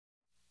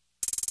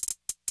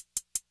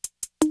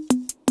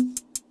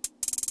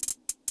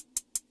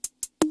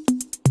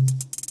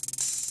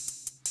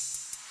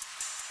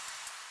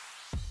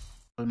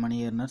மணி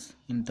earners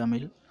இன்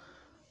தமிழ்.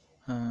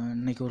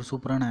 இன்றைக்கி ஒரு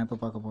சூப்பரான ஆப்பை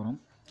பார்க்க போகிறோம்.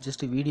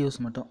 ஜஸ்ட் வீடியோஸ்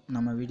மட்டும்,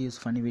 நம்ம வீடியோஸ்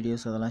ஃபன்னி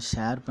வீடியோஸ் அதெல்லாம்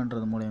ஷேர்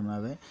பண்ணுறது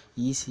மூலயமாவே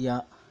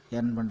ஈஸியாக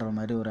ஏர்ன் பண்ணுற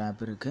மாதிரி ஒரு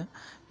ஆப் இருக்குது.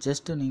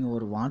 ஜஸ்ட்டு நீங்கள்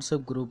ஒரு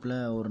வாட்ஸ்அப் குரூப்பில்,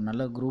 ஒரு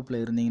நல்ல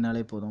குரூப்பில்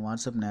இருந்தீங்கனாலே போதும்.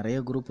 வாட்ஸ்அப் நிறைய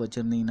குரூப்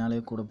வச்சுருந்தீங்கனாலே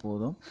கூட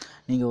போதும்.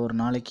 நீங்கள் ஒரு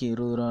நாளைக்கு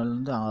 20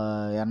 ரூபாலேருந்து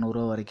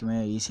 200 வரைக்குமே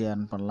ஈஸியாக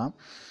ஏர்ன் பண்ணலாம்.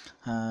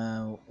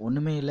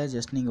 ஒன்றுமே இல்லை,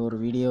 ஜஸ்ட் நீங்கள் ஒரு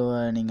வீடியோவை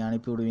நீங்கள்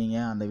அனுப்பி விடுவீங்க,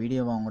 அந்த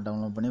வீடியோவை அவங்க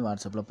டவுன்லோட் பண்ணி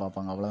வாட்ஸ்அப்பில்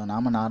பார்ப்பாங்க, அவ்வளோதான்.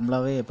 நாம்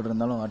நார்மலாகவே எப்படி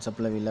இருந்தாலும்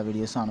வாட்ஸ்அப்பில் எல்லா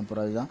வீடியோஸும்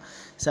அனுப்புகிறது தான்.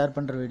 ஷேர்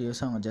பண்ணுற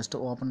வீடியோஸை அவங்க ஜஸ்ட்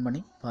ஓப்பன்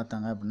பண்ணி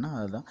பார்த்தாங்க அப்படின்னா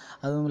அதுதான்.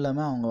 அதுவும்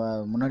இல்லாமல் அவங்க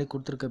முன்னாடி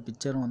கொடுத்துருக்க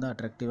பிக்சரும் வந்து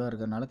அட்ராக்டிவாக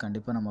இருக்கிறனால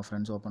கண்டிப்பாக நம்ம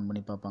ஃப்ரெண்ட்ஸ் ஓப்பன்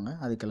பண்ணி பார்ப்பாங்க.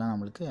 அதுக்கெல்லாம்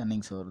நம்மளுக்கு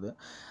earnings வருது.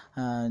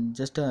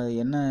 ஜஸ்ட்டு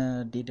என்ன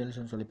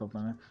டீட்டெயில்ஸ்னு சொல்லி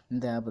பார்ப்பாங்க.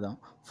 இந்த ஆப் தான்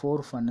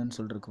frnd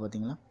சொல்லிட்டு இருக்குது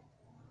பார்த்தீங்களா,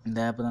 இந்த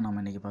ஆப்பு தான்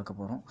நம்ம இன்றைக்கி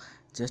பார்க்க போகிறோம்.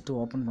 ஜஸ்ட்டு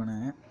ஓப்பன்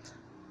பண்ணுங்கள்.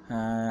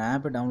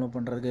 ஆப்பை டவுன்லோட்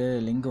பண்ணுறதுக்கு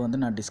லிங்க் வந்து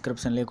நான்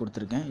டிஸ்கிரிப்ஷன்லேயே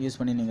கொடுத்துருக்கேன், யூஸ்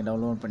பண்ணி நீங்கள்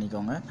டவுன்லோட்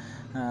பண்ணிக்கோங்க.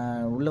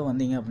 உள்ளே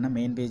வந்தீங்க அப்படின்னா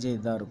மெயின் பேஜே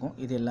இதுதான் இருக்கும்.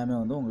 இது எல்லாமே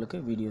வந்து உங்களுக்கு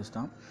வீடியோஸ்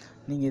தான்.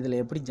 நீங்கள் இதில்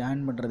எப்படி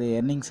ஜாயின் பண்ணுறது,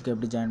 எர்னிங்ஸுக்கு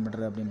எப்படி ஜாயின்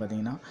பண்ணுறது அப்படின்னு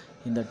பார்த்தீங்கன்னா,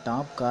 இந்த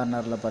டாப்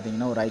கார்னரில்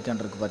பார்த்தீங்கன்னா ஒரு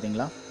ஐக்கான் இருக்குது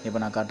பார்த்தீங்களா,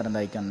 இப்போ நான் காட்டுற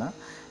இந்த ஐக்கான் தான்.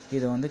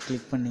 இதை வந்து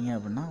கிளிக் பண்ணிங்க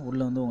அப்படின்னா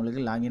உள்ளே வந்து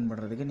உங்களுக்கு லாகின்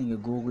பண்ணுறதுக்கு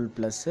நீங்கள் கூகுள்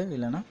ப்ளஸ்ஸு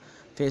இல்லைனா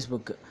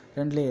ஃபேஸ்புக்கு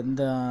ரெண்டில்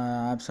எந்த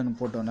ஆப்ஷன்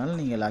போட்டு வேணாலும்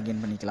நீங்கள்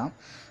லாகின் பண்ணிக்கலாம்.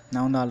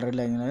 நான் வந்து ஆல்ரெடி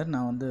லாகின் ஆகிரு,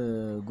 நான் வந்து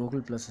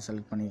கூகுள் ப்ளஸ்ஸை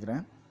செலக்ட்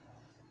பண்ணிக்கிறேன்.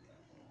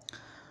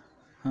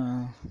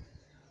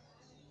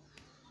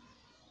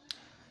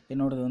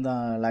 என்னோடது வந்து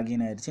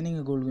லாகின் ஆகிடுச்சு.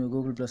 நீங்கள்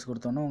கூகுள் ப்ளஸ்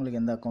கொடுத்தோன்னா உங்களுக்கு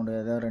எந்த அக்கௌண்ட்,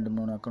 ஏதாவது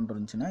 2-3 அக்கௌண்ட்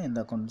இருந்துச்சுன்னா எந்த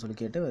அக்கௌண்ட்னு சொல்லி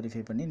கேட்டு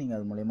வெரிஃபை பண்ணி நீங்கள்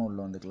அது மூலயமா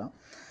உள்ளே வந்துக்கலாம்.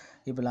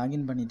 இப்போ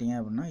லாகின் பண்ணிட்டீங்க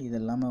அப்படின்னா இது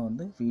எல்லாமே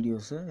வந்து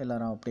வீடியோஸு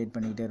எல்லோரும் அப்டேட்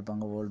பண்ணிக்கிட்டே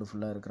இருப்பாங்க, வேர்ல்டு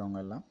ஃபுல்லாக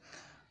இருக்கிறவங்க எல்லாம்.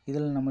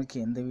 இதில் நம்மளுக்கு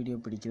எந்த வீடியோ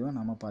பிடிக்குதோ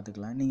நம்ம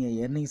பார்த்துக்கலாம். நீங்கள்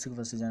எர்னிங்ஸுக்கு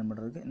ஃபஸ்ட்டு ஜாயின்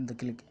பண்ணுறதுக்கு இந்த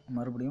கிளிக்,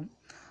 மறுபடியும்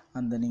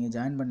அந்த நீங்கள்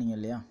ஜாயின் பண்ணீங்க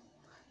இல்லையா,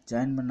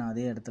 ஜாயின் பண்ண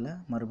அதே இடத்துல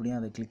மறுபடியும்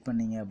அதை கிளிக்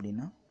பண்ணிங்க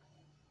அப்படின்னா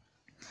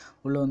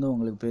உள்ளே வந்து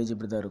உங்களுக்கு பேஜ்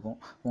இப்படி தான் இருக்கும்.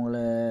 உங்களை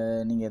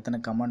நீங்கள் எத்தனை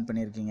கமெண்ட்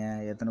பண்ணியிருக்கீங்க,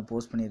 எத்தனை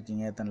போஸ்ட்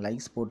பண்ணியிருக்கீங்க, எத்தனை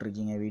லைக்ஸ்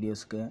போட்டிருக்கீங்க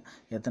வீடியோஸ்க்கு,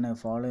 எத்தனை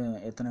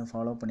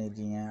ஃபாலோ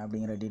பண்ணியிருக்கீங்க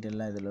அப்படிங்கிற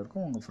டீட்டெயிலாம் இதில்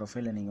இருக்கும். உங்கள்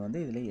ப்ரொஃபைலை நீங்கள்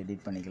வந்து இதில்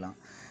எடிட் பண்ணிக்கலாம்.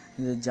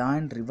 இது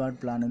ஜாயின்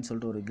ரிவார்ட் பிளான்னு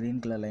சொல்லிட்டு ஒரு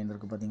க்ரீன் கலர் லைன்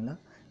இருக்குது பார்த்தீங்களா,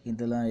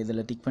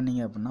 இதில் டிக்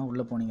பண்ணிங்க அப்படின்னா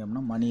உள்ளே போனீங்க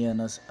அப்படின்னா மணி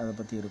earners அதை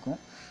பற்றி இருக்கும்.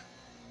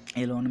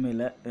 இதில் ஒன்றுமே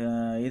இல்லை,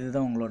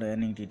 இதுதான் உங்களோட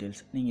earning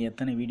டீட்டெயில்ஸ். நீங்கள்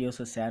எத்தனை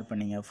வீடியோஸை ஷேர்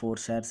பண்ணீங்க,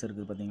 4 ஷேர்ஸ்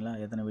இருக்குது பார்த்தீங்களா,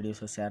 எத்தனை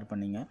வீடியோஸை ஷேர்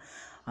பண்ணீங்க,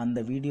 அந்த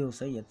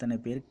வீடியோஸை எத்தனை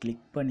பேர்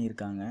கிளிக்ஸ்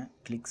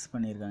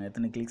பண்ணியிருக்காங்க,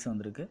 எத்தனை கிளிக்ஸ்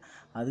வந்திருக்கு,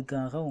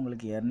 அதுக்காக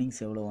உங்களுக்கு earnings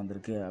எவ்வளோ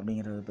வந்திருக்கு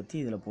அப்படிங்கிறத பற்றி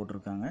இதில்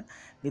போட்டிருக்காங்க.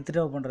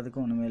 வித்ட்ரா பண்ணுறதுக்கு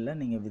ஒன்றுமே இல்லை.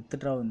 நீங்கள்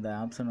வித்ட்ரா இந்த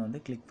ஆப்ஷன்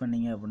வந்து கிளிக்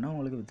பண்ணிங்க அப்படின்னா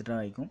உங்களுக்கு வித்ட்ரா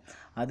ஆகிக்கும்.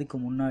 அதுக்கு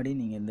முன்னாடி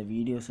நீங்கள் இந்த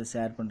வீடியோஸை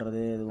ஷேர்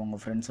பண்ணுறது, இது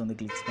உங்கள் ஃப்ரெண்ட்ஸ் வந்து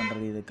கிளிக்ஸ்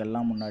பண்ணுறது,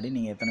 இதுக்கெல்லாம் முன்னாடி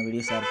நீங்கள் எத்தனை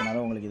வீடியோ ஷேர்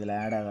பண்ணாலும் உங்களுக்கு இதில்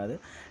ஆட் ஆகாது.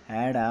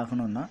 ஆட்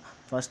ஆகணும்னா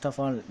ஃபர்ஸ்ட் ஆஃப்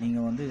ஆல்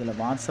நீங்கள் வந்து இதில்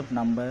WhatsApp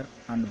number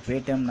and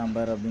Paytm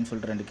number அப்படின்னு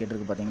சொல்லிட்டு 2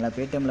 கேட்டிருக்கு பார்த்தீங்களா,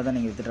 பேடிஎம்மில் தான்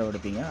நீங்கள் வித்ட்ரா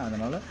எடுப்பீங்க.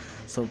 அதனால்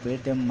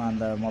பேடிஎம்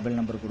அந்த மொபைல்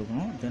நம்பர்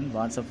கொடுக்கணும். தென்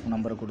வாட்ஸ்அப்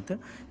நம்பரை கொடுத்து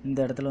இந்த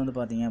இடத்துல வந்து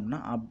பார்த்தீங்க அப்படின்னா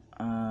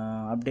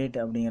அப்டேட்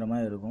அப்படிங்கிற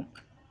மாதிரி இருக்கும்,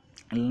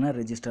 இல்லைனா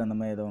ரெஜிஸ்டர் அந்த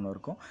மாதிரி ஏதோ ஒன்று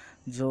இருக்கும்.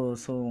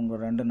 ஸோ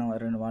உங்கள்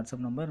 2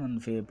 WhatsApp number and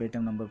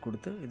Paytm number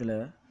கொடுத்து இதில்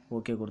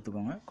ஓகே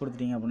கொடுத்துக்கோங்க.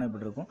 கொடுத்துட்டீங்க அப்படின்னா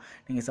இப்படி இருக்கும்.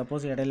 நீங்கள்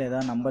சப்போஸ் இடையில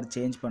ஏதாவது நம்பர்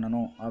சேஞ்ச்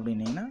பண்ணணும்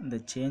அப்படின்னீங்கன்னா இந்த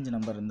சேஞ்ச்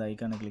நம்பர், இந்த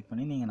ஐக்கானை கிளிக்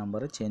பண்ணி நீங்கள்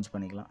நம்பரை சேஞ்ச்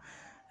பண்ணிக்கலாம்.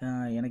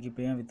 எனக்கு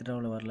இப்போ ஏன்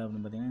வித்ட்ராவில் வரல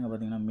அப்படின்னு பார்த்தீங்கன்னா, இங்கே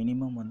பார்த்தீங்கன்னா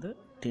மினிமம் வந்து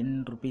 10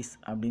 ருபீஸ்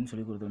அப்படின்னு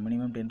சொல்லி கொடுத்துருவோம்.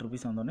 மினிமம் 10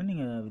 ருபீஸ் வந்தோடனே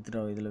நீங்கள்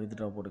இதில்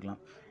வித்ட்ரா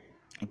போட்டுக்கலாம்.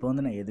 இப்போ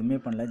வந்து நான் எதுவுமே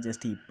பண்ணல,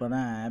 ஜஸ்ட் இப்போ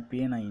தான்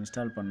ஆப்பையே நான்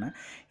இன்ஸ்டால் பண்ணேன்.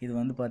 இது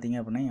வந்து பார்த்திங்க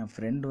அப்படின்னா என்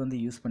ஃப்ரெண்டு வந்து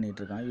யூஸ்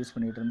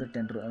பண்ணிகிட்டு இருந்து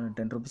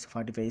 10 ருபீஸ்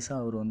 40 பைசா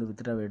அவர் வந்து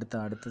வித்ட்ரா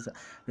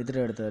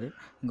எடுத்தார்.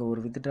 இங்கே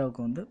ஒரு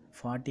வித்ட்ராவுக்கு வந்து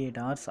 48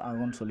 ஹவர்ஸ்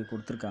ஆகும்னு சொல்லி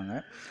கொடுத்துருக்காங்க.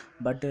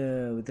 பட்டு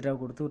வித்ட்ரா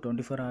கொடுத்து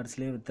 24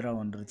 ஹவர்ஸ்லேயே வித்ட்ரா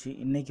வந்துருச்சு.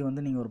 இன்றைக்கி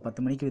வந்து நீங்கள் ஒரு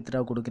 10 மணிக்கு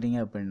வித்ட்ரா கொடுக்குறீங்க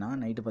அப்படின்னா,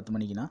 நைட்டு 10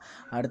 மணிக்குனா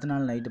அடுத்த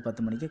நாள் நைட்டு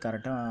 10 மணிக்கு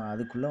கரெக்டாக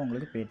அதுக்குள்ளே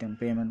உங்களுக்கு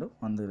பேமெண்ட்டும்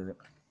வந்துடுது.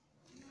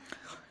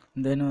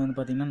 தென் வந்து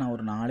பார்த்திங்கன்னா நான்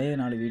ஒரு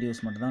 4 வீடியோஸ்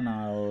மட்டும் தான்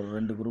நான் ஒரு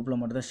 2 குரூப்பில்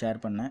மட்டும் தான்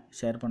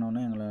ஷேர்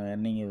பண்ணோன்னே எங்களை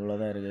earning இவ்வளோ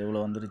தான் இருக்குது,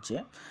 இவ்வளோ வந்துருச்சு.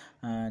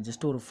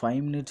 ஜஸ்ட் ஒரு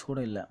 5 மினிட்ஸ் கூட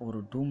இல்லை, ஒரு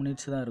 2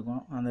 மினிட்ஸ் தான்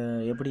இருக்கும். அந்த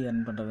எப்படி earn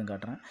பண்ணுறதுன்னு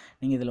காட்டுறேன்.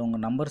 நீங்கள் இதில்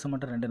உங்கள் நம்பர்ஸை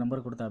மட்டும் 2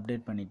 நம்பர் கொடுத்து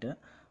அப்டேட் பண்ணிவிட்டு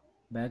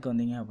பேக்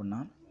வந்தீங்க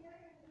அப்படின்னா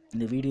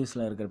இந்த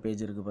வீடியோஸில் இருக்கிற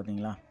பேஜ் இருக்குது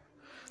பார்த்தீங்களா,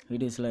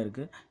 வீடியோஸ்லாம்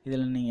இருக்குது.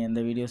 இதில் நீங்கள்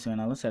எந்த வீடியோஸ்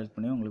வேணாலும் செலக்ட்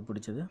பண்ணி உங்களுக்கு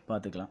பிடிச்சது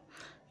பார்த்துக்கலாம்.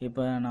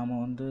 இப்போ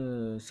நாம் வந்து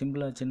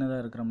சிம்பிளாக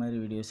சின்னதாக இருக்கிற மாதிரி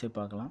வீடியோஸே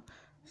பார்க்கலாம்.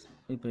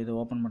 இப்போ இதை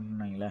ஓப்பன்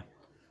பண்ணுறீங்களே,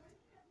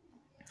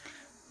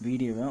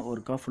 வீடியோவை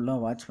ஒருக்கா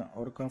ஃபுல்லாக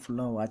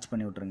வாட்ச்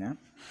பண்ணி விட்ருங்க.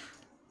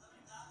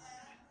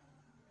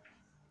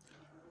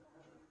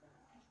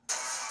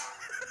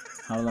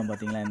 அவ்வளோதான்.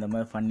 பார்த்தீங்களா, இந்த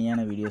மாதிரி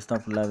ஃபன்னியான வீடியோஸ்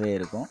தான் ஃபுல்லாகவே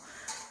இருக்கும்.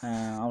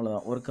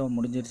 அவ்வளோதான். ஒருக்கா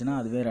முடிஞ்சிருச்சுன்னா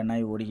அதுவே ரன்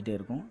ஆகி ஓடிக்கிட்டே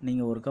இருக்கும்.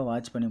 நீங்கள் ஒருக்கா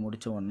வாட்ச் பண்ணி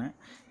முடித்த உடனே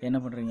என்ன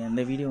பண்ணுறீங்க,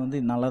 இந்த வீடியோ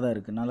வந்து நல்லா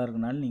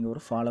இருக்குனால நீங்கள்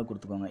ஒரு ஃபாலோ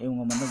கொடுத்துக்கோங்க.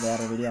 இவங்க வந்து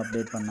வேறு வீடியோ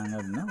அப்டேட் பண்ணாங்க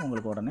அப்படின்னா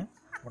உங்களுக்கு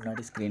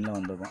உடனடி ஸ்க்ரீனில்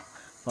வந்துடும்,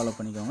 ஃபாலோ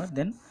பண்ணிக்கோங்க.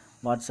 தென்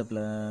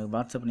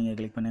வாட்ஸ்அப் நீங்கள்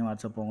கிளிக் பண்ணி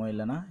வாட்ஸ்அப் போங்க,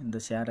 இல்லைனா இந்த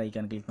ஷேர்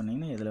ஐக்கான் கிளிக்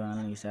பண்ணிங்கன்னா எதில்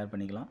வேணாலும் நீங்கள் ஷேர்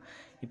பண்ணிக்கலாம்.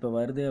 இப்போ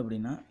வருது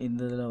அப்படின்னா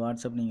இந்த இதில்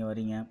வாட்ஸ்அப் நீங்கள்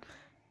வரீங்க,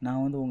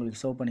 நான் வந்து உங்களுக்கு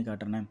ஷோ பண்ணி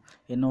காட்டுறேன்.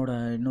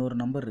 இன்னொரு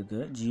நம்பர்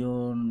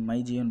இருக்குது, மை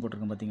ஜியோன்னு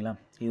போட்டிருக்கேன் பார்த்தீங்களா,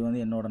 இது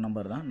வந்து என்னோடய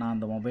நம்பர் தான். நான்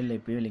அந்த மொபைலில்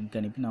இப்போயே லிங்க்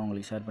அனுப்பி நான்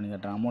உங்களுக்கு ஷேர் பண்ணி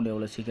காட்டுறேன். அமௌண்ட்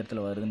எவ்வளோ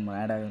சீக்கிரத்தில் வருதுன்னு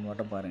ஆட் ஆகுதுன்னு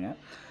மட்டும் பாருங்கள்.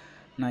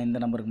 நான் இந்த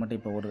நம்பருக்கு மட்டும்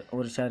இப்போ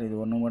ஒரு ஷேர்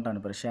இது ஒன்று மட்டும்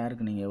அனுப்புகிறேன்.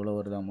 ஷேருக்கு நீங்கள் எவ்வளோ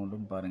வருது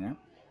அமௌண்ட்டுன்னு பாருங்கள்.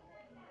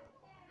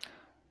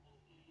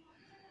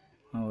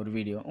 ஒரு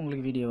வீடியோ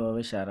உங்களுக்கு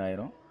வீடியோவாகவே ஷேர்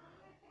ஆயிரும்.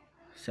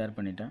 ஷேர்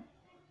பண்ணிட்டேன்.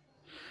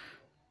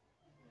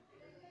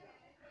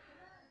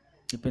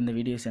 இப்போ இந்த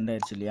வீடியோ சென்ட்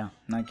ஆயிடுச்சு இல்லையா?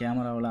 நான்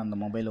கேமராவில் அந்த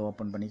மொபைலை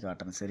ஓப்பன் பண்ணி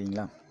காட்டுறேன்.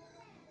 சரிங்களா?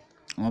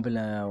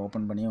 மொபைலை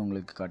ஓப்பன் பண்ணி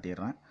உங்களுக்கு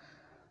காட்டிடுறேன்.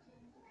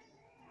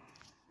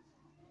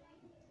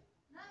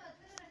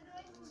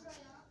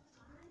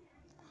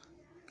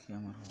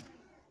 கேமரா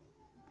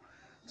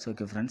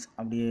ஓகே ஃப்ரெண்ட்ஸ்,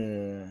 அப்படியே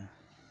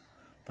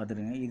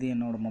பார்த்துடுங்க. இது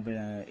என்னோடய மொபைல்,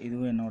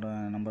 இதுவும்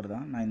என்னோடய நம்பர்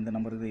தான். நான் இந்த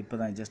நம்பருக்கு இப்போ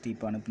தான்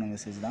இப்போ அனுப்பின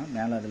மெசேஜ் தான்.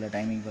 மேலே அதில்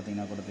டைமிங்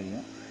பார்த்தீங்கன்னா கூட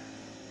தெரியும்.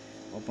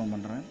 ஓப்பன்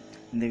பண்ணுறேன்.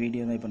 இந்த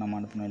வீடியோ தான் இப்போ நம்ம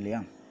அனுப்பினோம்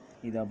இல்லையா?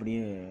 இது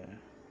அப்படியே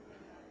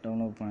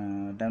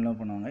டவுன்லோட்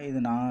பண்ணுவாங்க. இது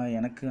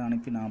எனக்கு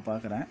அனுப்பி நான்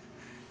பார்க்குறேன்.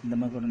 இந்த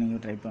மாதிரி கூட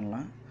நீங்கள் ட்ரை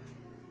பண்ணலாம்.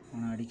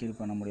 ஆனால் அடிக்கடி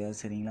பண்ண முடியாது.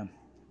 சரிங்களா?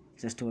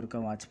 ஜஸ்ட்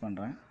ஒருக்கா வாட்ச்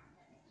பண்ணுறேன்.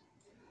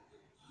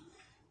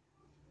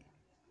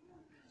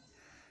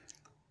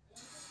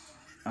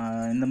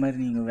 இந்த மாதிரி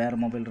நீங்கள் வேறு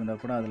மொபைல்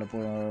இருந்தால் கூட அதில்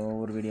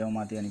ஒவ்வொரு வீடியோவை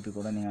மாற்றி அனுப்பி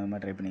கூட நீங்கள் அது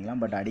மாதிரி ட்ரை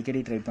பண்ணிக்கலாம். பட் அடிக்கடி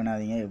ட்ரை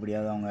பண்ணாதீங்க,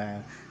 எப்படியாவது அவங்க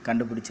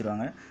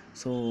கண்டுபிடிச்சிருவாங்க.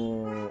 ஸோ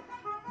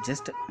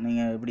ஜஸ்ட்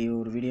நீங்கள் இப்படி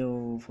ஒரு வீடியோ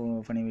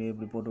ஃபனி வீடியோ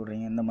இப்படி போட்டு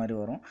விட்றீங்க, இந்த மாதிரி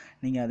வரும்.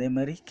 நீங்கள் அதே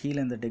மாதிரி கீழே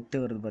இந்த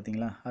டெக்ஸ்ட் வருது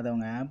பார்த்தீங்களா, அதை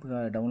அவங்க ஆப்புக்கு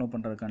டவுன்லோட்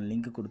பண்ணுறதுக்கான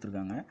லிங்க்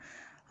கொடுத்துருக்காங்க.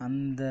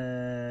 அந்த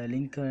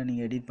லிங்க்கை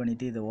நீங்கள் எடிட்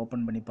பண்ணிவிட்டு இதை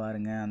ஓப்பன் பண்ணி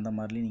பாருங்கள். அந்த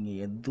மாதிரிலாம்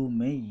நீங்கள்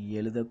எதுவுமே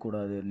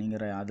எழுதக்கூடாது.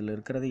 நீங்கள் அதில்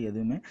இருக்கிறத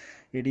எதுவுமே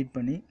எடிட்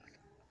பண்ணி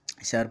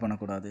ஷேர்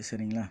பண்ணக்கூடாது.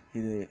 சரிங்களா?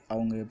 இது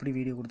அவங்க எப்படி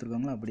வீடியோ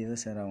கொடுத்துருக்காங்களோ அப்படியே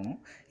தான் ஷேர் ஆகணும்.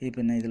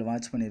 இப்போ நான் இதில்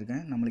வாட்ச்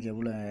பண்ணியிருக்கேன். நம்மளுக்கு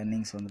எவ்வளோ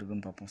எர்னிங்ஸ்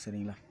வந்திருக்குன்னு பார்ப்போம்.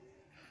 சரிங்களா?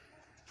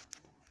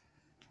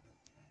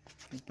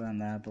 இப்போ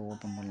அந்த ஆப்பை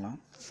ஓப்பன் பண்ணலாம்.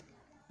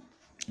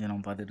 இதை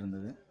நம்ம பார்த்துட்டு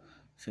இருந்தது.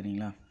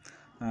 சரிங்களா?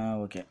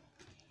 ஓகே.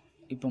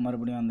 இப்போ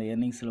மறுபடியும் அந்த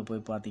எர்னிங்ஸில்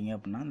போய் பார்த்தீங்க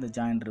அப்படின்னா இந்த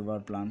ஜாயின்ட்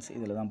ரிவார்ட் பிளான்ஸ்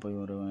இதில் தான் போய்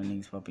ஒரு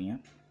எர்னிங்ஸ் பார்ப்பீங்க.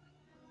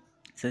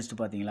 ஜஸ்ட்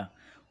பார்த்தீங்களா,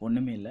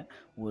 ஒன்றுமே இல்லை.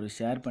 ஒரு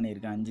ஷேர்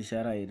பண்ணியிருக்கேன், 5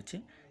 ஷேர் ஆயிடுச்சு.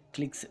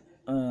 கிளிக்ஸ்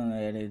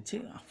ஆயிடுச்சு.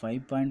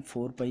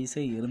 5.4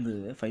 பைசே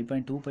இருந்தது,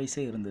 5.2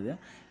 பைசே இருந்தது.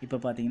 இப்போ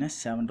பார்த்தீங்கன்னா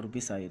 7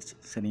 ருபீஸ் ஆயிடுச்சு.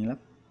 சரிங்களா?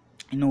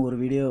 இன்னும் ஒரு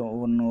வீடியோ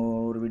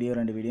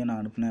 2 வீடியோ நான்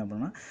அனுப்பினேன்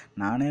அப்படின்னா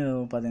நானே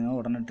பார்த்தீங்கன்னா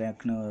உடனே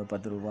டேக்குன்னு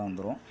 10 ரூபா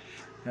வந்துடும்.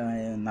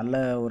 நல்ல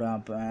ஒரு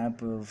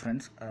ஆப்பு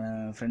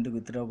ஃப்ரெண்டுக்கு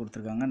வித்ட்ரா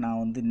கொடுத்துருக்காங்க.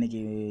 நான் வந்து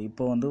இன்றைக்கி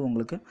இப்போ வந்து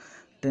உங்களுக்கு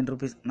 10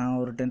 ருபீஸ், நான்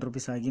ஒரு 10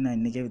 ருபீஸ் ஆகி நான்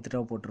இன்றைக்கே வித்ட்ரா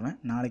போட்டுருவேன்.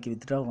 நாளைக்கு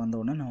வித்ட்ரா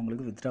வந்தோடனே நான்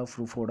உங்களுக்கு வித்ட்ரா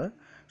ப்ரூஃபோட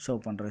ஷோ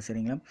பண்ணுறேன்.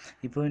 சரிங்களா?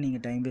 இப்போவே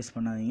நீங்கள் டைம் வேஸ்ட்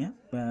பண்ணாதீங்க,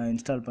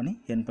 இன்ஸ்டால் பண்ணி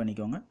எர்ன்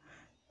பண்ணிக்கோங்க.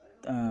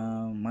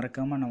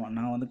 மறக்காமல்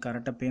நான் வந்து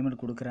கரெக்டாக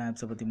பேமெண்ட் கொடுக்குற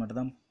ஆப்ஸை பற்றி மட்டும்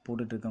தான்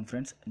போட்டுட்ருக்கேன்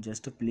friends.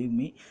 Just believe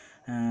me,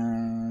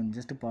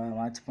 just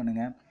watch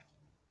பண்ணுங்கள்.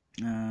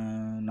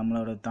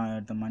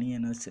 நம்மளோட மணி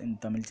ஏர்னர்ஸ்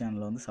தமிழ்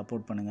சேனலை வந்து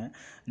சப்போர்ட் பண்ணுங்கள்.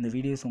 இந்த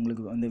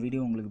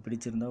வீடியோ உங்களுக்கு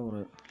பிடிச்சிருந்தா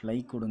ஒரு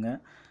லைக் கொடுங்க,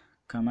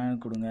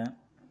 கமெண்ட் கொடுங்க,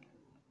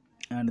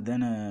 அண்ட்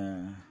தென்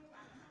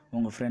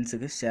உங்கள்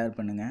ஃப்ரெண்ட்ஸுக்கு ஷேர்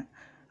பண்ணுங்கள்.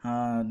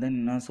 தென்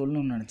நான்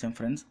சொல்லணும்னு நினச்சேன்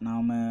ஃப்ரெண்ட்ஸ்,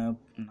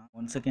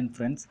 ஒன் செகண்ட்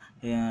ஃப்ரெண்ட்ஸ்,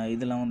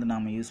 இதெல்லாம் வந்து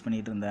நாம் யூஸ்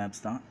பண்ணிகிட்டு இருந்த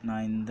ஆப்ஸ் தான்.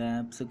 நான் இந்த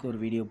ஆப்ஸுக்கு ஒரு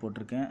வீடியோ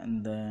போட்டிருக்கேன்.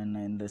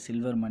 இந்த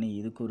சில்வர் மணி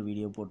இதுக்கு ஒரு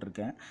வீடியோ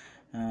போட்டிருக்கேன்.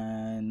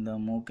 இந்த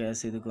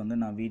மோகேஸ் இதுக்கு வந்து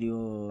நான் வீடியோ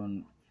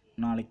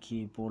நாளைக்கு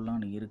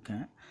போடலான்னு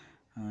இருக்கேன்.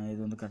 இது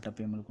வந்து கரெக்டாக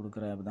பேமெண்ட்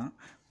கொடுக்குற ஆப் தான்.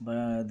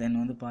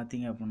 தென் வந்து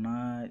பார்த்தீங்க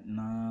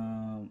அப்படின்னா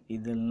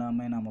இது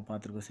எல்லாமே நம்ம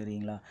பார்த்துருக்கோம்.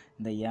 சரிங்களா?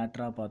 இந்த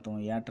ஏட்ரா பார்த்தோம்.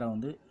 ஏட்ரா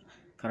வந்து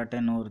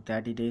கரெக்டாக இன்னும் ஒரு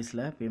 30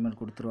 டேஸில் பேமெண்ட்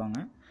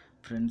கொடுத்துருவாங்க.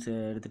 ஃப்ரெண்ட்ஸ்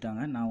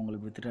எடுத்துட்டாங்க. நான்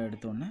உங்களுக்கு வித்ட்ரா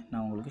எடுத்தோடனே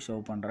நான் உங்களுக்கு ஷோ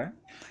பண்ணுறேன்.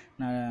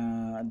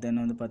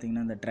 தென் வந்து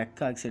பார்த்திங்கன்னா இந்த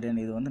ட்ரக்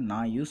ஆக்சிடென்ட் இது வந்து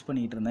நான் யூஸ்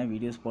பண்ணிகிட்டு இருந்தேன்.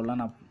 வீடியோஸ்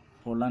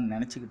போடலான்னு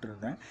நினச்சிக்கிட்டு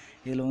இருந்தேன்.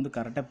 இதில் வந்து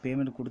கரெக்டாக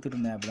பேமெண்ட் கொடுத்துட்டு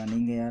இருந்தேன் ஆப் தான்.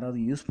 நீங்கள் யாராவது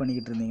யூஸ்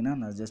பண்ணிக்கிட்டு இருந்தீங்கன்னா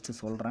நான் ஜஸ்ட்டு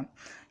சொல்கிறேன்,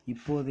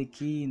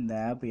 இப்போதைக்கு இந்த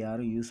ஆப்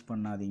யாரும் யூஸ்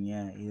பண்ணாதீங்க.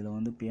 இதில்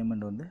வந்து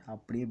பேமெண்ட் வந்து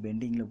அப்படியே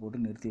பெண்டிங்கில்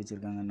போட்டு நிறுத்தி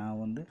வச்சுருக்காங்க.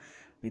 நான் வந்து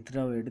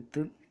வித்ட்ராவை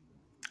எடுத்து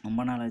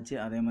ரொம்ப நாள் ஆச்சு.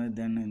 அதே மாதிரி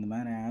தென் இந்த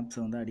மாதிரி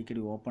ஆப்ஸ் வந்து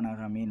அடிக்கடி ஓப்பன்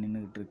ஆகாமே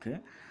நின்றுக்கிட்டு இருக்கு.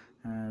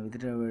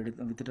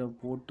 வித்ட்ரா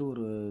போட்டு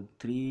ஒரு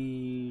 3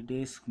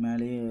 டேஸ்க்கு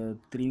மேலேயே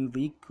 3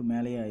 வீக்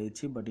மேலேயே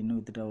ஆயிடுச்சு. பட் இன்னும்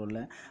வித்ட்ரா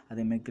வரல.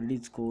 அதேமாதிரி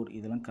கிரெடிட் ஸ்கோர்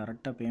இதெல்லாம்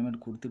கரெக்டாக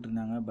பேமெண்ட் கொடுத்துட்டு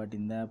இருந்தாங்க. பட்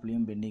இந்த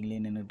ஆப்லேயும் பெண்டிங்லேயே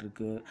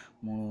நின்றுட்டுருக்கு.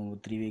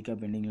 3 வீக்காக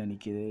பெண்டிங்கில்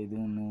நிற்கிது.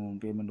 இதுவும் இன்னும்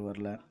பேமெண்ட்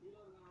வரல.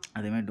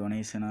 அதேமாதிரி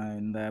டொனேஷனாக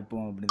இந்த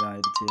ஆப்பும் அப்படி தான்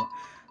ஆயிடுச்சு.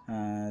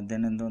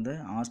 தென் இந்த வந்து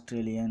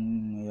ஆஸ்திரேலியன்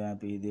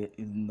ஆப்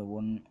இந்த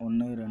 1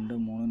 2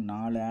 3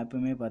 4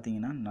 ஆப்புமே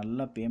பார்த்தீங்கன்னா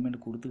நல்லா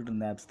பேமெண்ட் கொடுத்துக்கிட்டு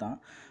இருந்த ஆப்ஸ் தான்.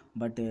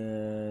 பட்டு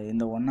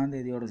இந்த 1ஆம்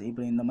தேதியோட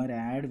இப்போ இந்த மாதிரி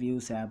ஆட்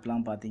வியூஸ்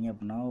ஆப்லாம் பார்த்தீங்க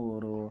அப்படின்னா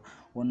ஒரு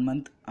 1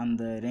 மந்த்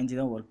அந்த ரேஞ்சு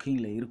தான்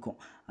ஒர்க்கிங்கில் இருக்கும்.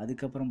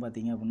 அதுக்கப்புறம்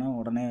பார்த்தீங்க அப்படின்னா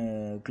உடனே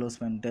க்ளோஸ்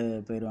பண்ணிட்டு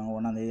போயிடுவாங்க.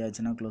 1ஆம் தேதி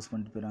ஆச்சுன்னா க்ளோஸ்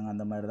பண்ணிட்டு போயிடுவாங்க.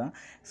 அந்த மாதிரி தான்.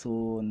 ஸோ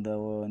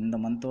இந்த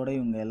மந்தோடு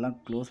இவங்க எல்லாம்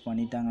க்ளோஸ்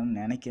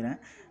பண்ணிட்டாங்கன்னு நினைக்கிறேன்.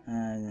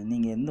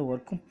 நீங்கள் எந்த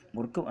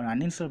ஒர்க்கு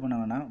அன்இன்ஸ்டால் பண்ண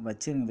வேணாம்,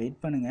 வச்சுருங்க,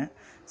 வெயிட் பண்ணுங்கள்.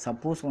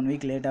 சப்போஸ் 1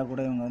 வீக் லேட்டாக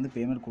கூட இவங்க வந்து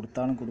பேமெண்ட்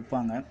கொடுத்தாலும்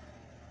கொடுப்பாங்க.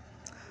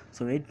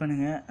 ஸோ வெயிட்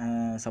பண்ணுங்கள்.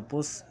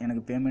 சப்போஸ்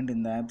எனக்கு பேமெண்ட்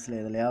இந்த ஆப்ஸில்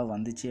எதுலையாவது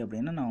வந்துச்சு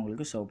அப்படின்னா நான்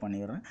உங்களுக்கு ஷோ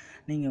பண்ணிடுறேன்.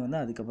 நீங்கள் வந்து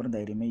அதுக்கப்புறம்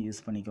தைரியமாக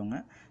யூஸ் பண்ணிக்கோங்க.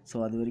 ஸோ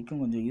அது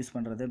வரைக்கும் கொஞ்சம் யூஸ்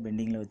பண்ணுறத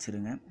பெண்டிங்கில்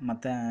வச்சுருங்க.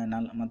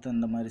 மற்ற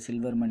இந்த மாதிரி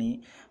சில்வர் மணி,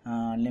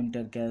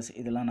 அன்லிமிட்டட் கேஷ்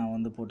இதெல்லாம் நான்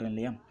வந்து போட்டேன்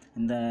இல்லையா,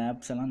 இந்த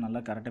ஆப்ஸ் எல்லாம் நல்லா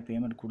கரெக்டாக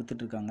பேமெண்ட்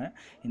கொடுத்துட்ருக்காங்க.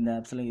 இந்த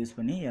ஆப்ஸில் யூஸ்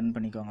பண்ணி எர்ன்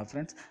பண்ணிக்கோங்க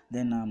ஃப்ரெண்ட்ஸ்.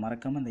 தென் நான்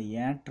மறக்காமல் இந்த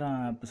ஏட்ரா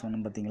ஆப்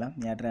சொன்னேன் பார்த்தீங்களா,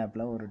 ஏட்ரா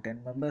ஆப்பில் ஒரு 10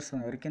 மெம்பர்ஸ்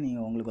வரைக்கும்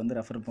நீங்கள் உங்களுக்கு வந்து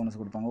ரெஃபர் போனஸ்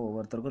கொடுப்பாங்க.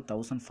 ஒவ்வொருத்தருக்கும்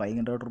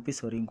 1500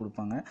 ருபீஸ் வரையும்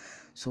கொடுப்பாங்க.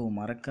 ஸோ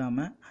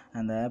மறக்காமல்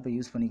அந்த ஆப்பை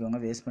யூஸ் பண்ணிக்கோங்க,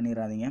 வேஸ்ட்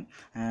பண்ணிடாதீங்க.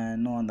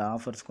 இன்னும் அந்த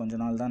ஆஃபர்ஸ் கொஞ்ச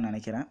நாள் தான்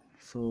நினைக்கிறேன்.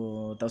 ஸோ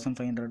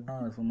 1500னா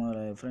சும்மா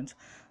ஃப்ரெண்ட்ஸ்.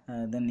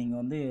 தென் நீங்கள்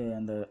வந்து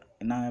அந்த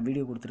நான்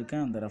வீடியோ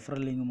கொடுத்துருக்கேன், அந்த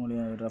ரெஃபரல்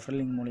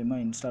லிங்க் மூலிமா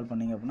இன்ஸ்டால்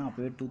பண்ணிங்க அப்படின்னா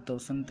அப்போயே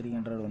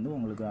 2300 வந்து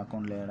உங்களுக்கு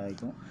அக்கௌண்ட்டில் ஆட்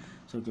ஆகிக்கும்.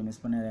 ஸோ ஓகே,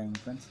 மிஸ் பண்ணிடாதீங்க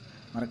ஃப்ரெண்ட்ஸ்.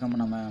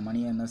 மறக்காமல் நம்ம மணி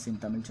ஏர்னர்ஸ்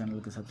இன் தமிழ்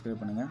சேனலுக்கு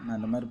சப்ஸ்கிரைப் பண்ணுங்கள். நான்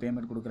இந்த மாதிரி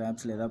பேமெண்ட் கொடுக்குற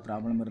ஆப்ஸில் ஏதாவது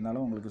ப்ராப்ளம்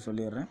இருந்தாலும் உங்களுக்கு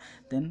சொல்லிடுறேன்.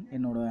 தென்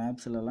என்னோடய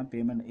ஆப்ஸ்லலாம்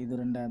பேமெண்ட் இது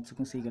 2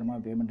 ஆப்ஸுக்கும்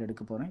சீக்கிரமாக பேமெண்ட்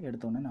எடுக்க போகிறேன்.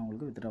 எடுத்தோடனே நான்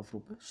உங்களுக்கு வித்ட்ரா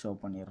ப்ரூஃப் ஷோ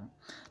பண்ணிடுறேன்.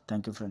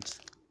 Thank you friends.